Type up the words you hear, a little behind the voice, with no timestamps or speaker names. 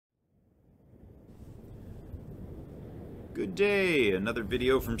Good day, another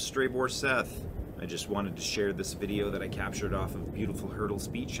video from Straybore Seth. I just wanted to share this video that I captured off of beautiful Hurdles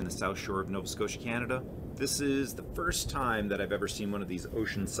Beach in the south shore of Nova Scotia, Canada. This is the first time that I've ever seen one of these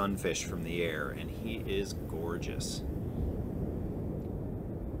ocean sunfish from the air, and he is gorgeous.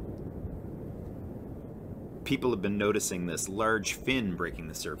 People have been noticing this large fin breaking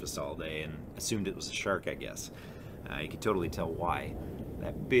the surface all day and assumed it was a shark, I guess. You can totally tell why.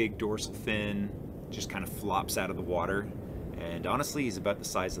 That big dorsal fin just kind of flops out of the water, and honestly he's about the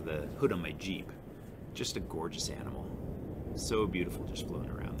size of the hood on my Jeep. Just a gorgeous animal. So beautiful just floating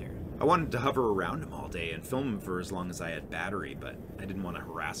around there. I wanted to hover around him all day and film him for as long as I had battery, but I didn't want to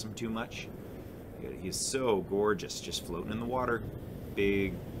harass him too much. He's so gorgeous just floating in the water.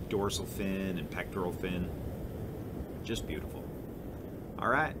 Big dorsal fin and pectoral fin. Just beautiful.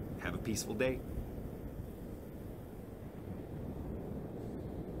 Alright, have a peaceful day.